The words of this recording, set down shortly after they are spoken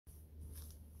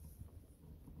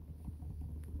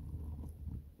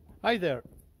Hi there,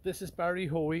 this is Barry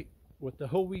Hoey with the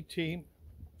Hoey Team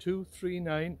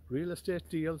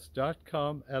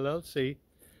 239RealEstateDeals.com LLC.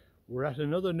 We're at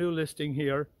another new listing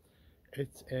here.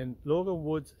 It's in Logan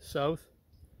Woods South,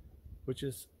 which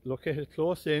is located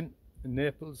close in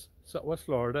Naples, Southwest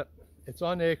Florida. It's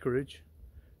on acreage,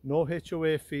 no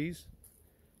HOA fees,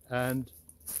 and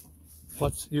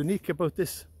what's unique about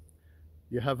this,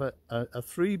 you have a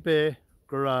 3-bay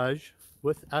garage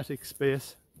with attic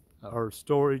space or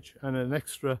storage and an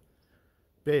extra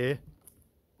bay,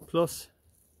 plus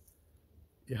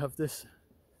you have this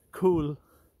cool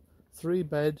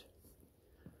 3-bed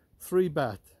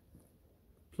 3-bath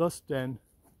plus den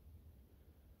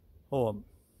home,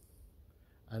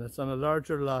 and it's on a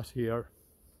larger lot here.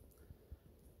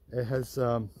 It has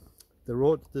the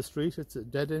street, it's a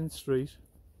dead-end street.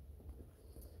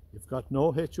 You've got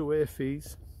no HOA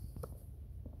fees,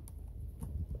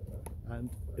 and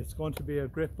it's going to be a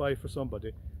great buy for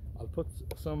somebody. I'll put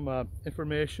some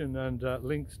information and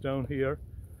links down here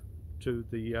to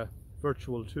the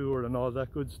virtual tour and all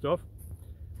that good stuff,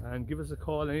 and give us a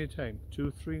call anytime.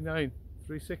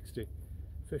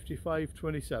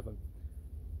 239-360-5527.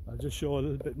 I'll just show a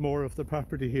little bit more of the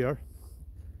property here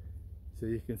so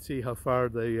you can see how far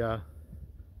the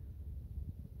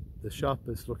shop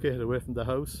is located away from the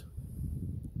house.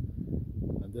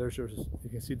 And there's you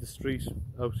can see the street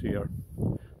out here.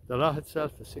 The lot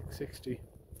itself is 660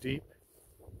 deep,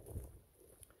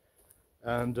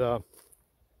 and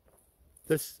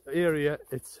this area,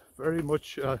 it's very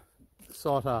much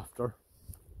sought after.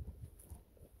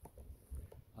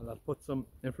 And I'll put some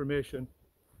information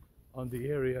on the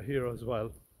area here as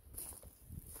well.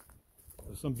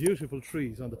 There's some beautiful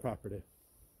trees on the property.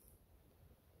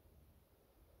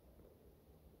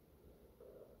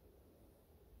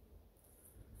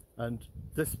 And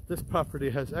this property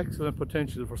has excellent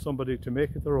potential for somebody to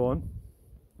make it their own.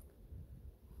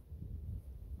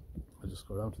 I'll just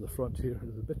go around to the front here a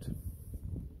little bit.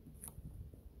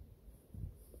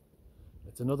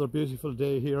 It's another beautiful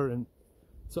day here in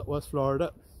Southwest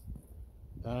Florida,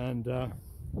 and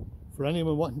for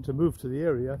anyone wanting to move to the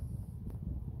area,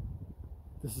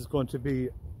 this is going to be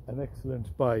an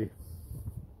excellent buy.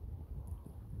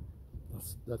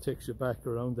 That takes you back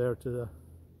around there to the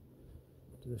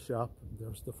shop.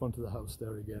 There's the front of the house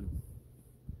there again.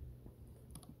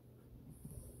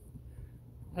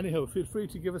 Anyhow, feel free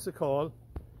to give us a call,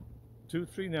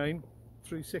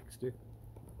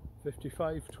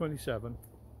 239-360-5527,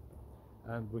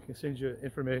 and we can send you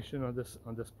information on this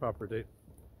property.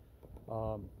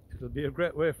 It'll be a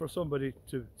great way for somebody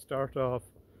to start off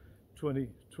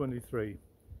 2023,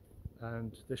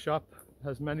 and the shop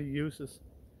has many uses,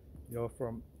 you know,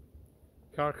 from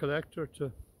car collector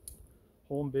to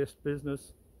home-based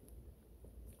business,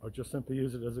 or just simply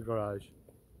use it as a garage.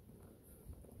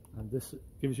 And this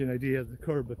gives you an idea of the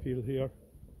curb appeal here.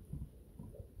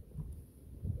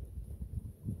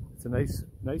 It's a nice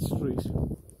street.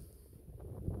 And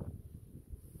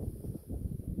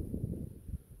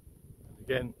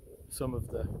again, some of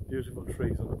the beautiful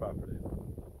trees on the property.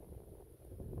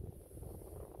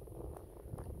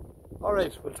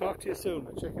 Alright, we'll talk to you soon,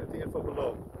 and check out the info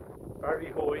below.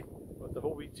 Barry Hoey with the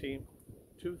Hoey Team,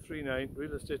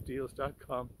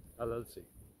 239RealEstateDeals.com LLC.